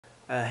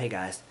Hey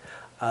guys,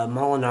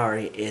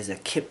 Molinari is a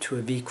kip to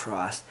a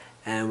V-cross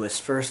and was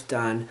first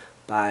done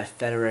by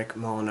Federico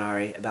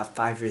Molinari about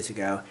 5 years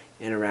ago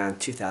in around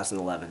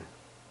 2011.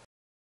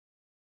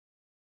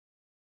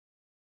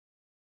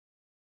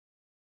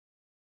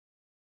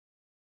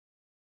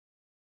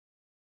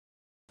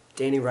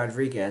 Danny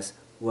Rodriguez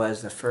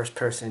was the first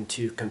person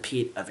to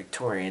compete a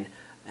Victorian,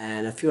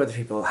 and a few other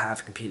people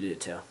have competed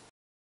it too.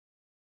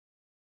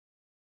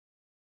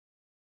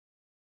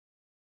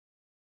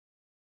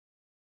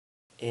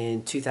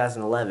 In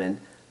 2011,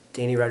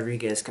 Danny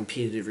Rodriguez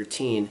competed a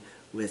routine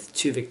with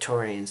 2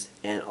 Victorians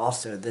and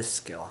also this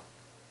skill.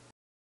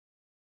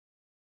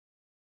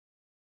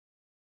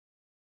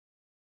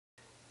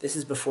 This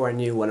is before I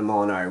knew what a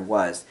Molinari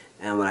was,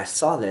 and when I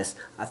saw this,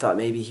 I thought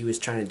maybe he was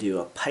trying to do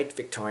a piked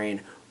Victorian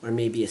or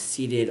maybe a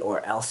seated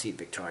or L-seat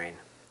Victorian.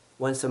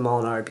 Once the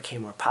Molinari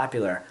became more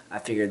popular, I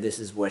figured this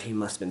is what he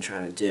must have been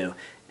trying to do,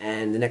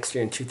 and the next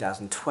year in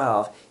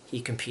 2012,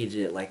 he competed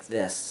it like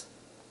this,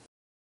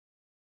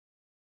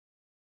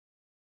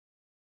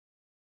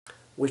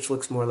 which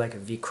looks more like a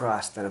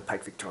V-cross than a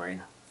pike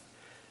Victorian.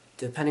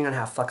 Depending on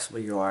how flexible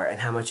you are and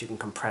how much you can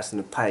compress in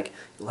a pike,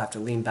 you'll have to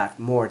lean back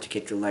more to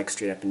get your legs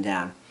straight up and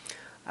down.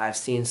 I've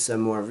seen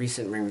some more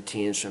recent ring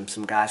routines from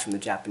some guys from the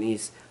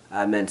Japanese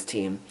men's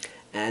team,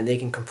 and they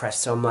can compress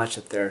so much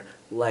that their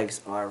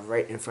legs are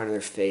right in front of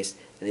their face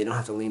and they don't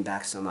have to lean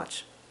back so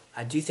much.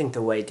 I do think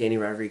the way Danny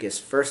Rodriguez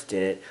first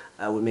did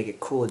it would make a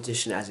cool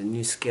addition as a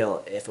new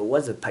skill if it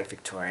was a pike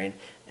Victorian,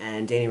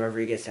 and Danny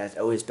Rodriguez has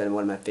always been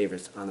one of my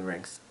favorites on the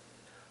rings.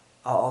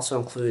 I'll also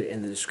include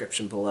in the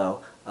description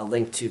below a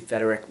link to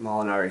Federico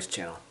Molinari's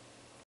channel.